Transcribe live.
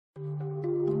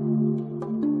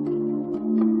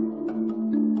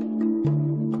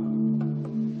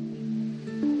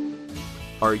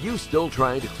Are you still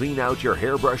trying to clean out your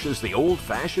hairbrushes the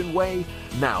old-fashioned way?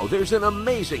 Now there's an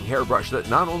amazing hairbrush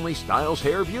that not only styles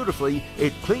hair beautifully,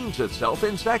 it cleans itself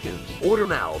in seconds. Order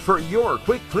now for your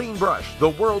Quick Clean Brush, the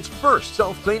world's first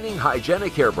self-cleaning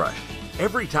hygienic hairbrush.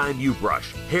 Every time you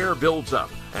brush, hair builds up,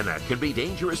 and that can be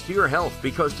dangerous to your health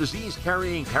because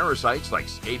disease-carrying parasites like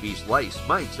scabies, lice,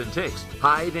 mites, and ticks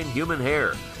hide in human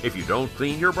hair. If you don't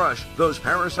clean your brush, those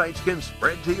parasites can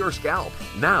spread to your scalp.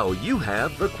 Now you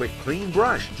have the Quick Clean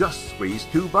Brush. Just squeeze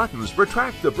 2 buttons,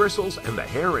 retract the bristles, and the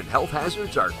hair and health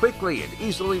hazards are quickly and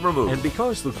easily removed. And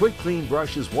because the Quick Clean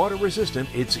Brush is water-resistant,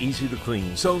 it's easy to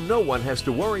clean, so no one has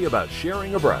to worry about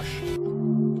sharing a brush.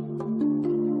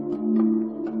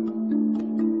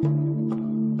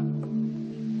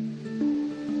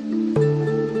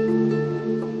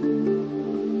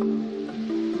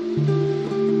 Thank you.